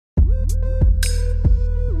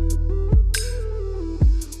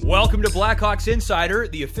Welcome to Blackhawks Insider,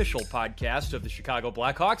 the official podcast of the Chicago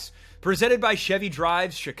Blackhawks, presented by Chevy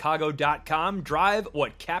Drives, Chicago.com. Drive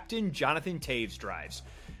what Captain Jonathan Toews drives.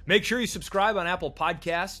 Make sure you subscribe on Apple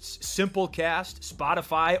Podcasts, Simplecast,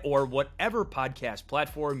 Spotify, or whatever podcast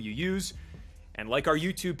platform you use. And like our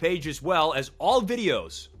YouTube page as well, as all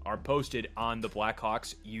videos are posted on the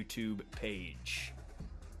Blackhawks YouTube page.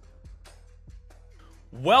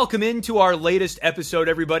 Welcome into our latest episode,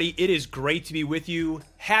 everybody. It is great to be with you.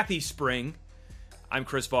 Happy spring. I'm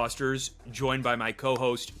Chris Vosters, joined by my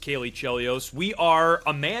co-host, Caley Chelios. We are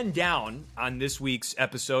a man down on this week's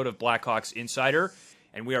episode of Blackhawks Insider,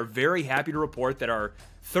 and we are very happy to report that our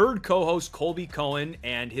third co-host, Colby Cohen,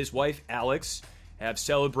 and his wife, Alex, have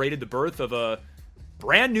celebrated the birth of a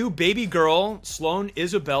brand new baby girl, Sloan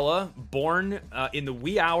Isabella, born in the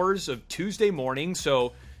wee hours of Tuesday morning.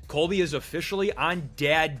 So Colby is officially on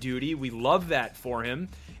dad duty. We love that for him,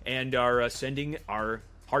 and are sending our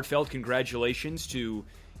heartfelt congratulations to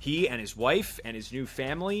he and his wife and his new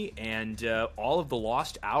family, and all of the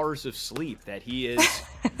lost hours of sleep that he is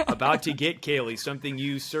about to get, Caley, something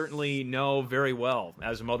you certainly know very well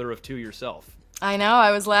as a mother of two yourself. I know. I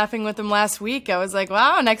was laughing with him last week. I was like,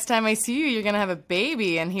 wow, next time I see you, you're going to have a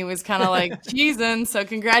baby. And he was kind of like, cheesing. So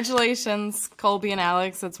congratulations, Colby and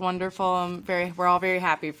Alex. That's wonderful. We're all very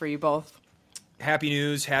happy for you both. Happy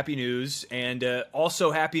news. And also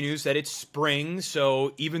happy news that it's spring.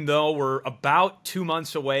 So even though we're about 2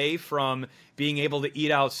 months away from being able to eat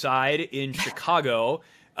outside in Chicago,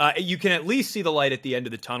 you can at least see the light at the end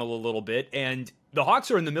of the tunnel a little bit. And the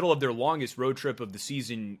Hawks are in the middle of their longest road trip of the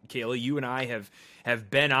season, Caley. You and I have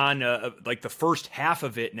been on like the first half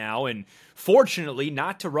of it now, and fortunately,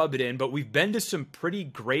 not to rub it in, but we've been to some pretty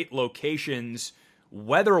great locations,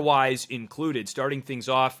 weather-wise included, starting things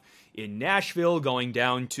off in Nashville, going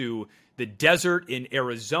down to the desert in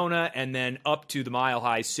Arizona, and then up to the Mile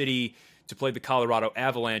High City to play the Colorado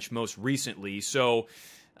Avalanche most recently. So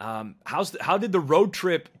how did the road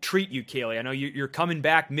trip treat you, Caley? I know you're coming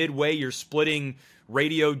back midway. You're splitting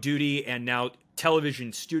radio duty and now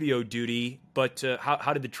television studio duty. But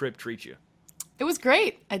how did the trip treat you? It was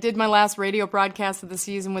great. I did my last radio broadcast of the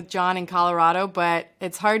season with John in Colorado, but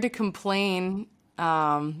it's hard to complain,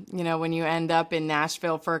 when you end up in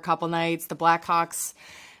Nashville for a couple nights. The Blackhawks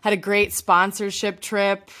had a great sponsorship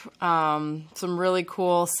trip, some really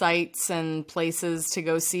cool sights and places to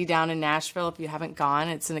go see down in Nashville if you haven't gone.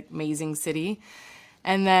 It's an amazing city.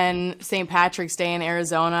 And then St. Patrick's Day in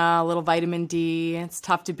Arizona, a little vitamin D. It's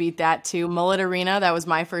tough to beat that too. Mullet Arena, that was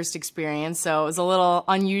my first experience, so it was a little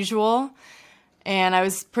unusual. And I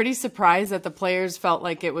was pretty surprised that the players felt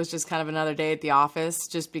like it was just kind of another day at the office,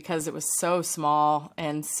 just because it was so small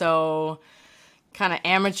and so kind of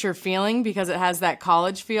amateur feeling, because it has that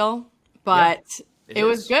college feel, but it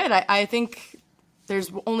was good. I think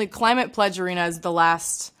there's only Climate Pledge Arena is the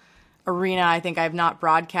last arena I think I've not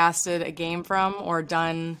broadcasted a game from or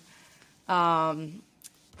done.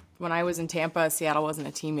 When I was in Tampa, Seattle wasn't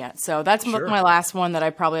a team yet. So that's my last one that I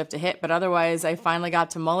probably have to hit. But otherwise, I finally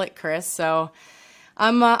got to Mullet, Chris. So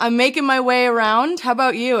I'm making my way around. How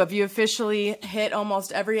about you? Have you officially hit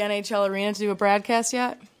almost every NHL arena to do a broadcast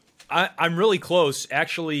yet? I'm really close.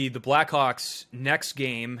 Actually, the Blackhawks' next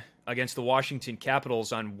game against the Washington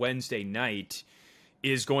Capitals on Wednesday night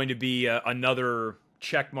is going to be another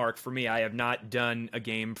check mark for me. I have not done a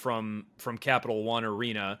game from Capital One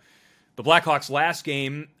Arena. The Blackhawks' last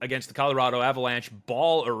game against the Colorado Avalanche,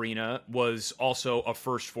 Ball Arena, was also a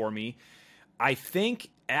first for me. I think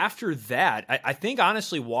after that, I think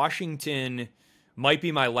honestly Washington might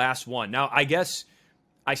be my last one. Now, I guess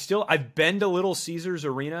I've been to Little Caesars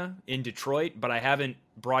Arena in Detroit, but I haven't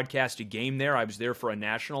broadcast a game there. I was there for a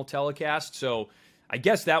national telecast, so I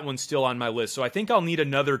guess that one's still on my list. So I think I'll need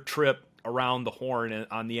another trip around the horn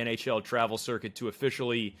on the NHL travel circuit to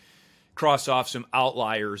officially cross off some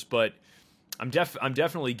outliers, but I'm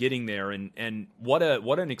definitely getting there. And what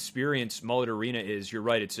an experience Mullet Arena is. You're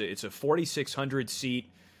right. It's a 4,600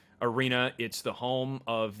 seat arena. It's the home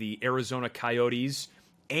of the Arizona Coyotes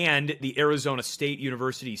and the Arizona State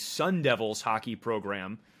University Sun Devils hockey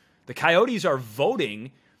program. The Coyotes are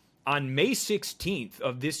voting on May 16th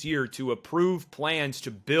of this year to approve plans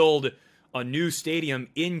to build a new stadium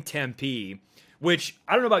in Tempe, which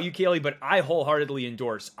I don't know about you, Caley, but I wholeheartedly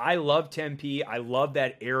endorse. I love Tempe. I love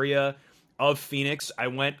that area of Phoenix. I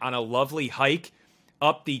went on a lovely hike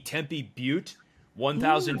up the Tempe Butte,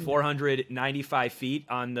 1,495 feet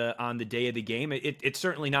on the day of the game. It's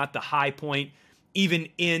certainly not the high point even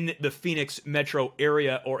in the Phoenix metro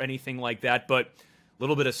area or anything like that, but a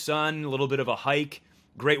little bit of sun, a little bit of a hike,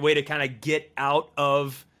 great way to kind of get out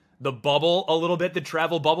of the bubble a little bit, the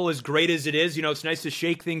travel bubble, as great as it is. It's nice to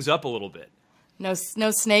shake things up a little bit. No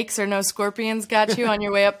snakes or no scorpions got you on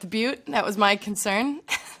your way up the butte? That was my concern.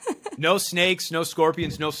 No snakes, no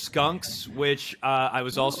scorpions, no skunks, which I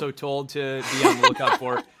was also told to be on the lookout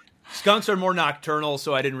for. Skunks are more nocturnal,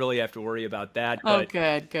 so I didn't really have to worry about that. But,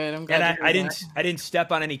 good. I'm glad. And I didn't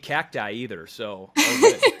step on any cacti either, so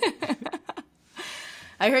good.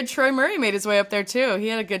 I heard Troy Murray made his way up there too. He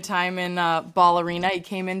had a good time in Ball Arena. He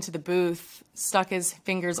came into the booth, stuck his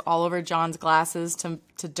fingers all over John's glasses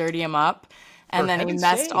to dirty him up. And then he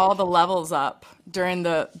messed all the levels up during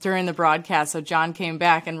the broadcast. So John came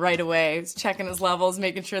back and right away was checking his levels,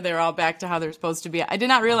 making sure they were all back to how they're supposed to be. I did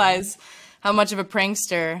not realize how much of a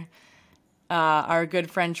prankster our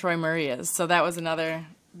good friend Troy Murray is. So that was another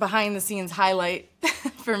behind-the-scenes highlight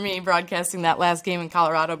for me, broadcasting that last game in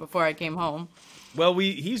Colorado before I came home. Well,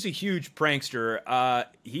 he's a huge prankster.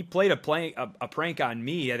 He played a prank on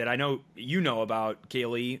me that I know you know about,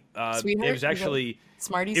 Caley. Sweetheart? It was actually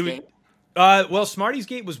Smarties Gate? Well, Smarties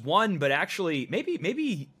Gate was one, but actually,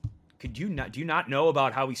 maybe do you not know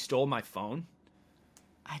about how he stole my phone?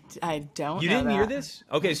 I don't. You know didn't that. hear this?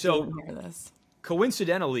 Okay, so didn't hear this.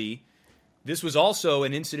 Coincidentally, this was also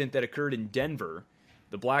an incident that occurred in Denver.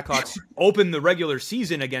 The Blackhawks opened the regular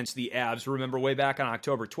season against the Avs, remember, way back on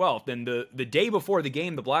October 12th. And the day before the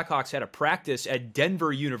game, the Blackhawks had a practice at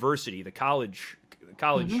Denver University, the college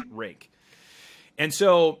rink. And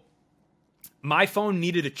so my phone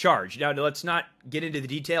needed a charge. Now, let's not get into the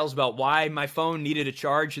details about why my phone needed a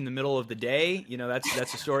charge in the middle of the day.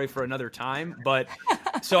 That's a story for another time. But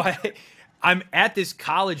so I'm at this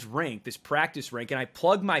college rink, this practice rink, and I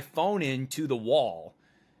plug my phone into the wall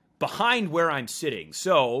behind where I'm sitting.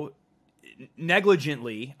 So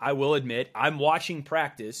negligently, I will admit, I'm watching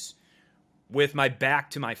practice with my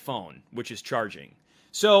back to my phone, which is charging.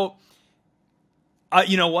 So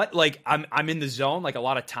you know what? Like I'm in the zone. Like a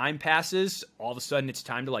lot of time passes. All of a sudden, it's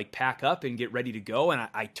time to like pack up and get ready to go. And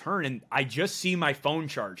I turn and I just see my phone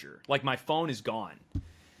charger. Like my phone is gone.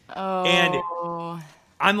 Oh. And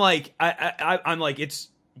I'm like, I'm like,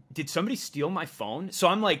 did somebody steal my phone? So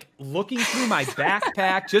I'm like looking through my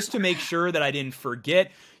backpack just to make sure that I didn't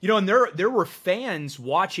forget. And there were fans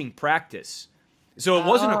watching practice. So it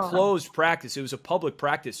wasn't a closed practice. It was a public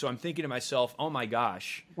practice. So I'm thinking to myself, oh my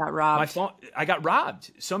gosh. Got robbed. My phone, I got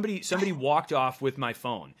robbed. Somebody walked off with my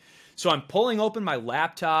phone. So I'm pulling open my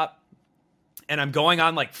laptop and I'm going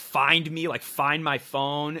on like find my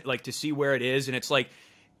phone, like to see where it is. And it's like,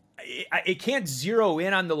 it can't zero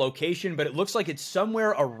in on the location, but it looks like it's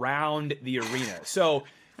somewhere around the arena. So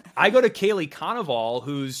I go to Caley Chelios,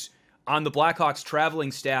 who's on the Blackhawks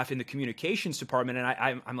traveling staff in the communications department.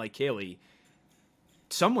 And I'm like, Caley,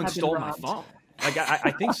 someone stole my phone. Like,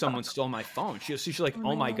 I think someone stole my phone. She's like,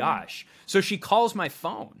 oh my gosh. So she calls my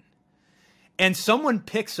phone and someone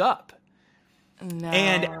picks up. No.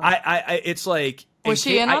 And it's like, was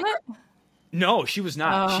she in on it? No, she was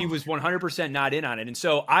not. She was 100% not in on it. And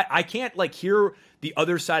so I can't like hear the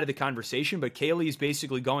other side of the conversation, but Caley's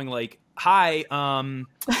basically going like, hi,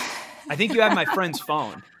 I think you have my friend's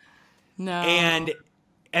phone. No. And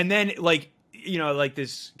then like, like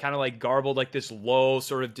this kind of like garbled, like this low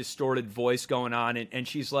sort of distorted voice going on. And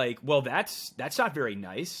she's like, well, that's not very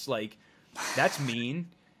nice. Like, that's mean.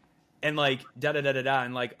 And like, da-da-da-da-da.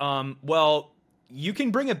 And like, well, you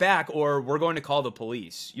can bring it back or we're going to call the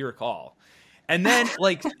police. Your call. And then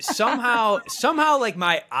like somehow like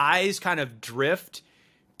my eyes kind of drift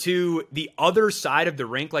to the other side of the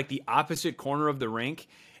rink, like the opposite corner of the rink.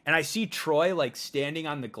 And I see Troy like standing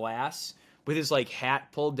on the glass with his like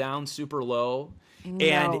hat pulled down super low.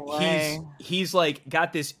 And he's like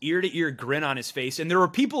got this ear to ear grin on his face. And there were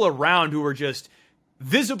people around who were just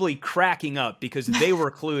visibly cracking up because they were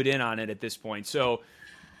clued in on it at this point. So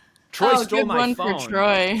Troy stole my phone. For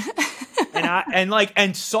Troy.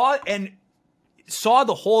 and saw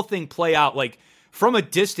the whole thing play out, like from a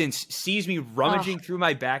distance, sees me rummaging through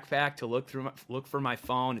my backpack to look for my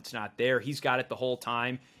phone. It's not there. He's got it the whole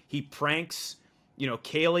time. He pranks,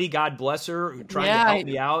 Caley, God bless her, trying to help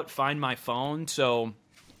me out, find my phone. So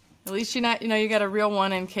at least you got a real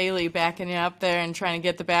one in Caley backing you up there and trying to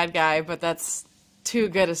get the bad guy, but that's too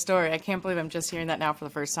good a story. I can't believe I'm just hearing that now for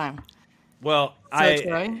the first time. Well,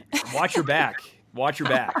 Troy? Watch your back. Watch your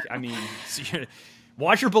back. I mean,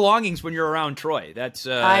 watch your belongings when you're around Troy.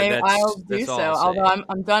 I'll do so. Although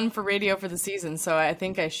I'm done for radio for the season, so I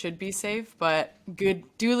think I should be safe. But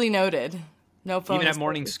duly noted. No phone. Even at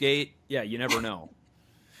morning skate, yeah, you never know.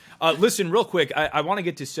 Listen, real quick, I want to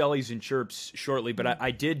get to Cellies and Chirps shortly, but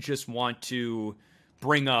I did just want to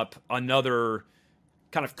bring up another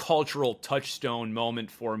kind of cultural touchstone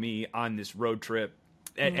moment for me on this road trip.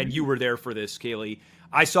 and you were there for this, Caley.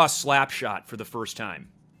 I saw Slapshot for the first time.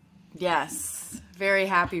 Yes, very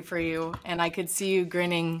happy for you. And I could see you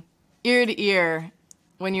grinning ear to ear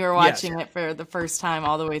when you were watching it for the first time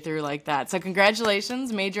all the way through like that. So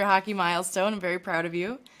congratulations, major hockey milestone. I'm very proud of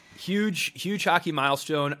you. Huge hockey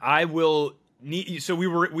milestone. I will need. So we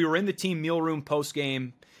were in the team meal room post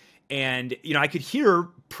game, and I could hear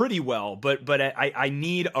pretty well, but I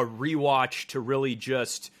need a rewatch to really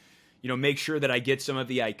just make sure that I get some of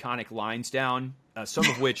the iconic lines down. Some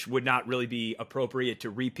of which would not really be appropriate to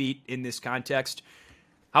repeat in this context.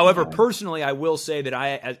 However, personally, I will say that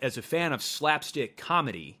I, as a fan of slapstick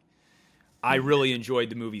comedy, I really enjoyed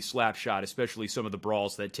the movie Slapshot, especially some of the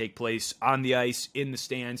brawls that take place on the ice, in the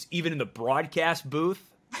stands, even in the broadcast booth.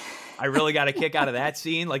 I really got a kick out of that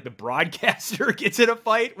scene. Like the broadcaster gets in a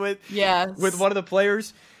fight with one of the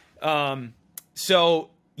players. I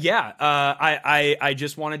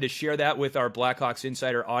just wanted to share that with our Blackhawks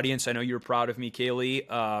Insider audience. I know you're proud of me, Caley.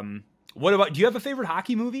 Do you have a favorite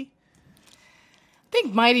hockey movie? I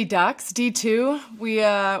think Mighty Ducks,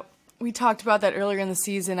 D2. We talked about that earlier in the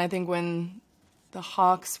season, I think when the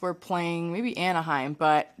Hawks were playing maybe Anaheim,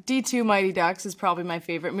 but D2 Mighty Ducks is probably my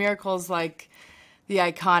favorite. Miracle's like the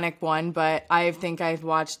iconic one, but I think I've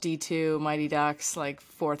watched D2 Mighty Ducks like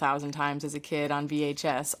 4,000 times as a kid on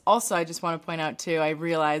VHS. Also, I just want to point out too, I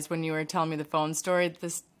realized when you were telling me the phone story,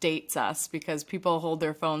 this dates us because people hold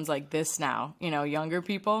their phones like this now, younger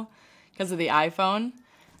people, because of the iPhone.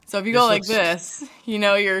 So if you go like this,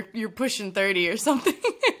 you're pushing 30 or something.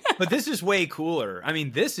 But this is way cooler. I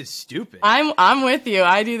mean, this is stupid. I'm with you.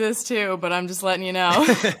 I do this too, but I'm just letting you know.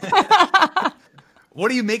 What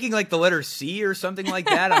are you making, like the letter C or something like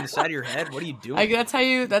that on the side of your head? What are you doing? That's how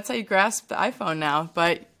you grasp the iPhone now.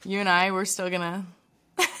 But you and I, we're still gonna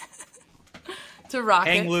to rock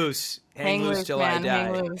hang it. Hang loose till I die.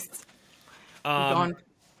 Hang loose.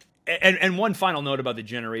 And one final note about the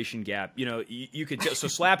generation gap. You could tell. So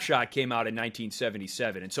Slapshot came out in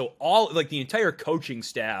 1977, and so the entire coaching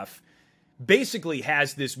staff basically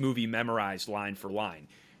has this movie memorized line for line.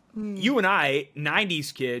 You and I,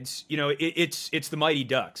 90s kids, it's the Mighty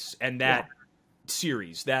Ducks and that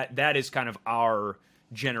series. That is kind of our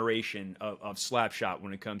generation of Slapshot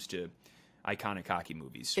when it comes to iconic hockey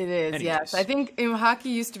movies. It is, anyways. Yes. I think hockey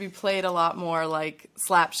used to be played a lot more like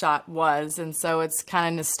Slapshot was, and so it's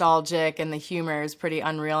kind of nostalgic, and the humor is pretty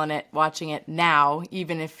unreal in it. Watching it now,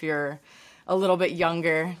 even if you're a little bit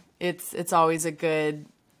younger, it's always a good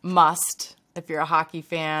must if you're a hockey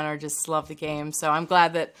fan or just love the game. So I'm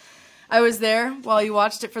glad that I was there while you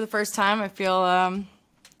watched it for the first time. I feel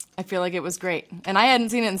like it was great. And I hadn't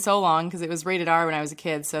seen it in so long because it was rated R when I was a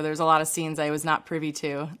kid, so there's a lot of scenes I was not privy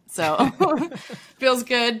to. So feels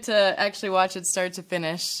good to actually watch it start to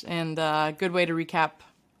finish, and a good way to recap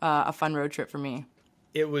a fun road trip for me.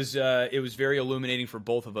 It was very illuminating for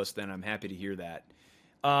both of us then. I'm happy to hear that.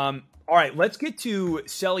 All right, let's get to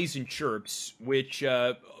Celly's and Chirps, which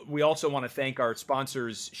we also want to thank our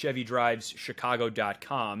sponsors,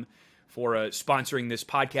 ChevyDrivesChicago.com, for sponsoring this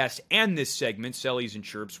podcast and this segment, Celly's and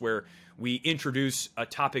Chirps, where we introduce a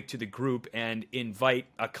topic to the group and invite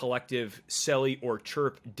a collective Celly or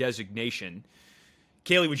Chirp designation.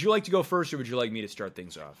 Caley, would you like to go first, or would you like me to start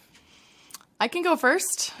things off? I can go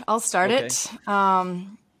first. I'll start it.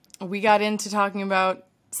 We got into talking about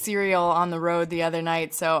cereal on the road the other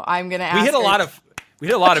night, so I'm going to ask. We hit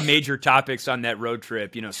a lot of major topics on that road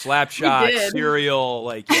trip. Slapshot, cereal,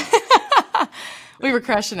 We were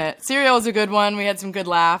crushing it. Cereal was a good one. We had some good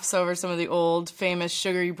laughs over some of the old famous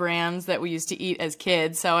sugary brands that we used to eat as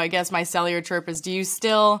kids. So I guess my Celly or Chirp is, do you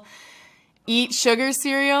still eat sugar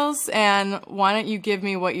cereals? And why don't you give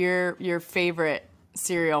me what your favorite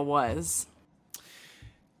cereal was?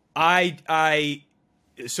 I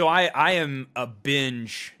am a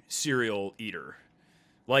binge cereal eater.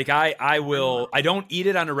 I don't eat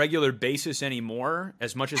it on a regular basis anymore,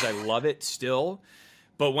 as much as I love it still.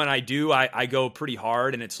 But when I do, I go pretty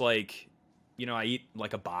hard, and it's I eat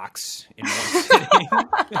like a box in one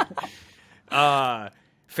sitting.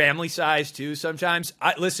 Family size too sometimes.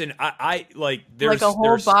 There's like a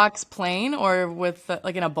whole box plain, or with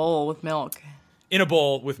in a bowl with milk? In a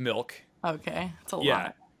bowl with milk. Okay, that's a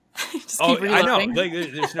lot. Just keep reloading. I know.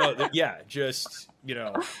 There's no, just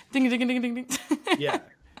ding ding ding ding ding. Yeah.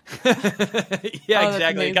 Yeah,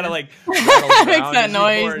 exactly. It kind of makes that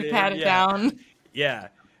noise. You pat it down. Yeah.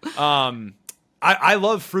 I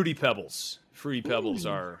love Fruity Pebbles. Fruity Pebbles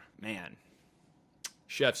are, man,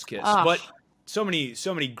 chef's kiss. But so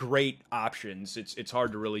many great options. It's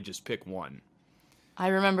hard to really just pick one. I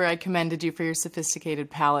remember I commended you for your sophisticated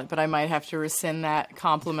palate, but I might have to rescind that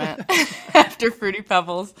compliment after Fruity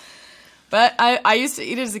Pebbles. But I used to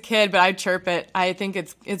eat it as a kid, but I chirp it. I think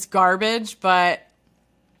it's garbage, but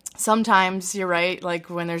sometimes you're right. Like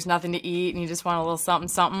when there's nothing to eat and you just want a little something,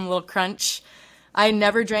 a little crunch. I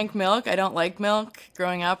never drank milk. I don't like milk.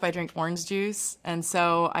 Growing up, I drank orange juice. And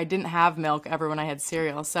so I didn't have milk ever when I had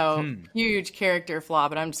cereal. So huge character flaw,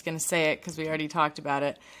 but I'm just going to say it because we already talked about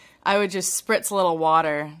it. I would just spritz a little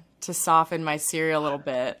water to soften my cereal a little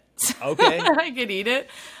bit. Okay. I could eat it.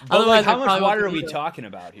 But like, how much water are we talking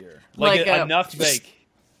about here? Like enough to make...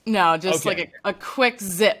 No, just like a quick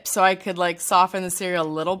zip so I could like soften the cereal a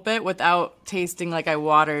little bit without tasting like I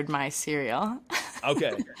watered my cereal.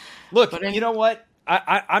 Okay. Look, you know what?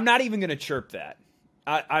 I'm not even going to chirp that.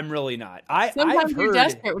 I'm really not. Sometimes you're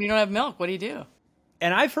desperate when you don't have milk. What do you do?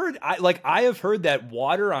 And I have heard that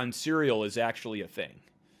water on cereal is actually a thing.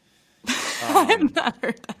 I've not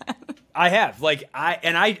heard that. I have.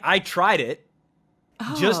 I tried it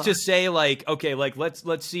just to say like, okay, like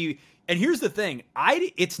let's see. And here's the thing.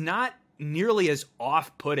 It's not nearly as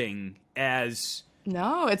off-putting as...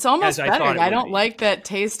 No, it's almost better. I don't like that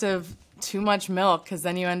taste of too much milk because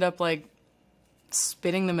then you end up like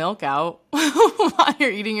spitting the milk out while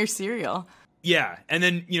you're eating your cereal. Yeah, and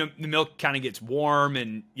then, the milk kind of gets warm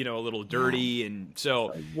and, a little dirty, and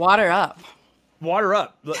so... Water up.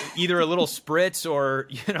 Either a little spritz or,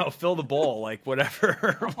 fill the bowl, like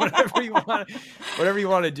whatever you want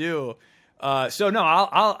to do. So no,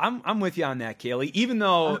 I'm with you on that, Caley. Even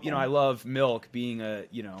though I love milk, being a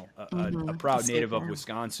proud native of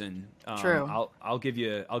Wisconsin. True. I'll give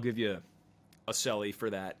you a Celly for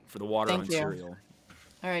that, for the water on cereal.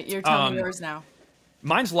 All right, you're telling me yours now.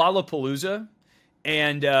 Mine's Lollapalooza,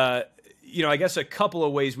 and I guess a couple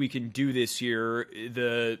of ways we can do this here.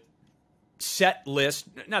 The set list,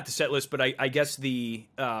 not the set list, but I guess the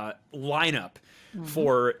lineup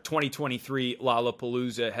for 2023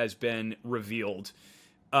 Lollapalooza has been revealed.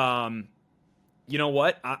 You know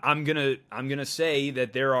what? I'm gonna say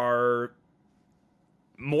that there are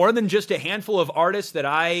more than just a handful of artists that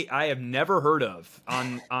I have never heard of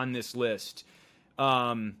on this list.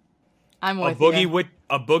 I'm with you.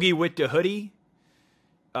 A Boogie with the Hoodie,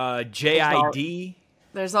 JID.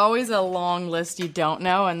 There's always a long list you don't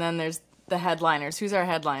know, and then there's the headliners. Who's our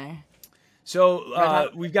headliner?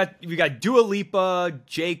 So we've got Dua Lipa,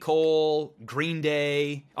 J. Cole, Green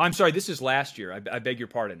Day. Oh, I'm sorry, this is last year. I beg your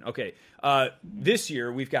pardon. Okay, this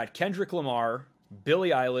year we've got Kendrick Lamar,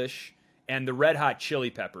 Billie Eilish, and the Red Hot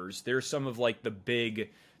Chili Peppers. They're some of like the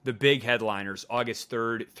big headliners, August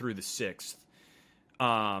 3rd through the 6th.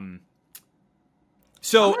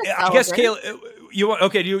 So I guess Caley, do you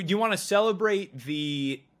want to celebrate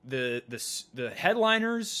the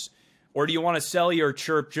headliners? Or do you want to sell your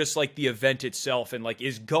chirp just like the event itself and like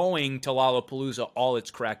is going to Lollapalooza all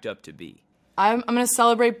it's cracked up to be? I'm going to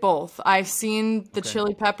celebrate both. I've seen the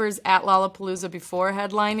Chili Peppers at Lollapalooza before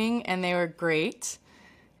headlining, and they were great.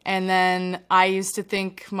 And then I used to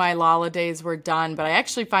think my Lolla days were done, but I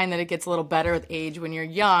actually find that it gets a little better with age. When you're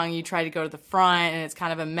young, you try to go to the front, and it's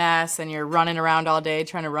kind of a mess, and you're running around all day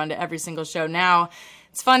trying to run to every single show. Now,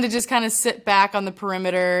 it's fun to just kind of sit back on the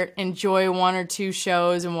perimeter, enjoy one or two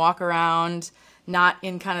shows, and walk around, not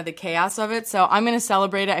in kind of the chaos of it. So I'm going to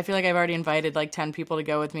celebrate it. I feel like I've already invited like 10 people to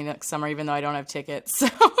go with me next summer, even though I don't have tickets, so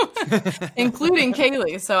including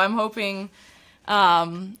Caley. So I'm hoping,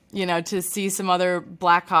 to see some other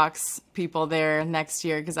Blackhawks people there next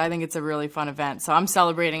year because I think it's a really fun event. So I'm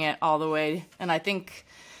celebrating it all the way, and I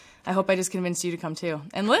hope I just convinced you to come too.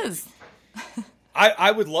 And Liz.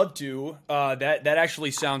 I would love to. That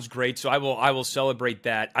actually sounds great. So I will celebrate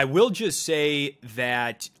that. I will just say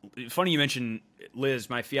that funny you mentioned Liz,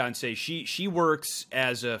 my fiance. She works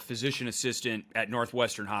as a physician assistant at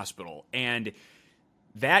Northwestern Hospital, and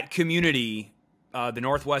that community, the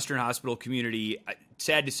Northwestern Hospital community,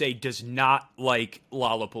 sad to say, does not like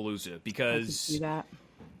Lollapalooza because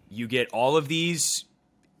you get all of these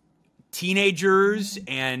teenagers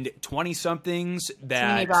and 20-somethings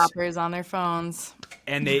that teeny boppers on their phones,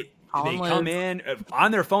 and they come in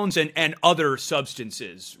on their phones and other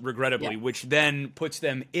substances, regrettably, which then puts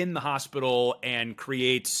them in the hospital and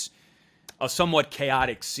creates a somewhat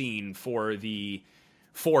chaotic scene for the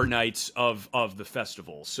 4 nights of the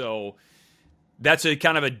festival. So that's a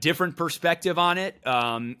kind of a different perspective on it.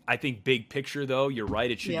 I think big picture, though, you're right.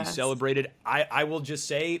 It should be celebrated. I will just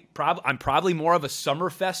say I'm probably more of a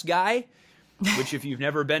Summerfest guy, which if you've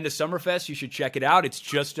never been to Summerfest, you should check it out. It's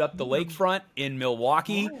just up the lakefront in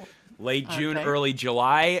Milwaukee, late June, early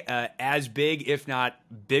July. As big, if not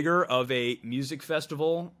bigger, of a music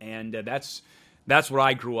festival, and that's what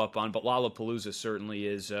I grew up on. But Lollapalooza certainly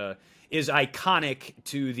is iconic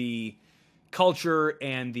to the culture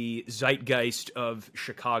and the zeitgeist of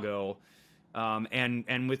Chicago.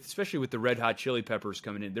 And especially with the Red Hot Chili Peppers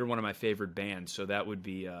coming in, they're one of my favorite bands. So that would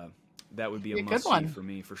be a must see for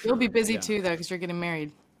me for sure. You'll be busy too, though, because you're getting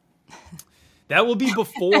married. That will be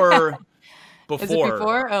before. Is it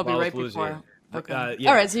before? Oh, it'll be right before. Okay.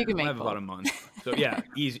 All right, so you can make have about a month. So yeah,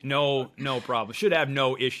 easy. No problem. Should have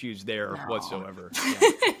no issues there whatsoever.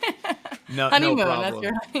 Yeah. No honeymoon. No problem. That's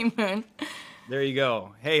your honeymoon. There you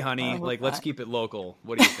go. Hey, honey, let's keep it local.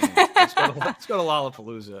 What do you think? Let's go to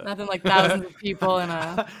Lollapalooza. Nothing like thousands of people in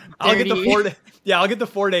a. I'll get the 4 day. Yeah, I'll get the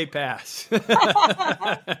 4-day pass.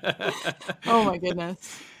 Oh my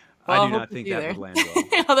goodness. Well, I do not think that would land well.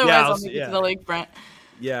 Otherwise, I'll make it to the lakefront.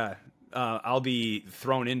 Yeah, I'll be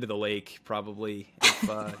thrown into the lake probably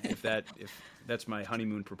if that's my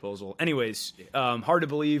honeymoon proposal. Anyways, hard to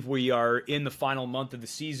believe we are in the final month of the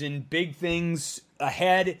season. Big things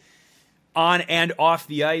ahead on and off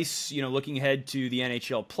the ice. Looking ahead to the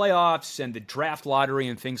NHL playoffs and the draft lottery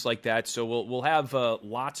and things like that. So we'll have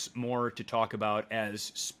lots more to talk about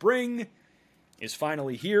as spring is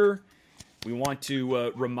finally here. We want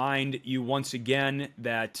to remind you once again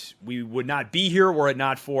that we would not be here were it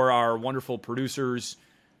not for our wonderful producers,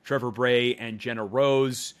 Trevor Bray and Jenna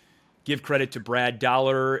Rose. Give credit to Brad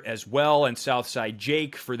Dollar as well and Southside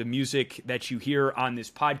Jake for the music that you hear on this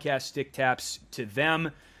podcast. Stick taps to them.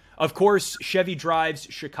 Of course,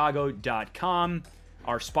 ChevyDrivesChicago.com,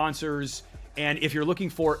 our sponsors. And if you're looking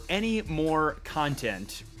for any more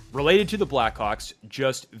content related to the Blackhawks,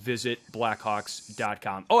 just visit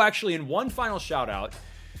Blackhawks.com. Oh, actually, and one final shout out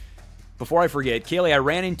before I forget, Caley, I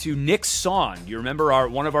ran into Nick Song. You remember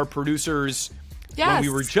one of our producers? Yes. When we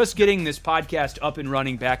were just getting this podcast up and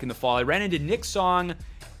running back in the fall. I ran into Nick Song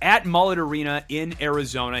at Mullet Arena in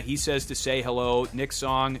Arizona. He says to say hello. Nick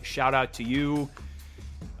Song, shout out to you.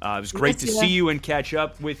 It was great to see you and catch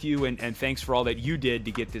up with you, and thanks for all that you did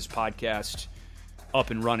to get this podcast up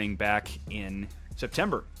and running back in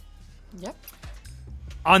September. Yep.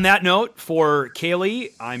 On that note, for Caley,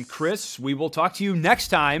 I'm Chris. We will talk to you next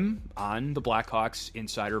time on the Blackhawks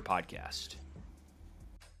Insider Podcast.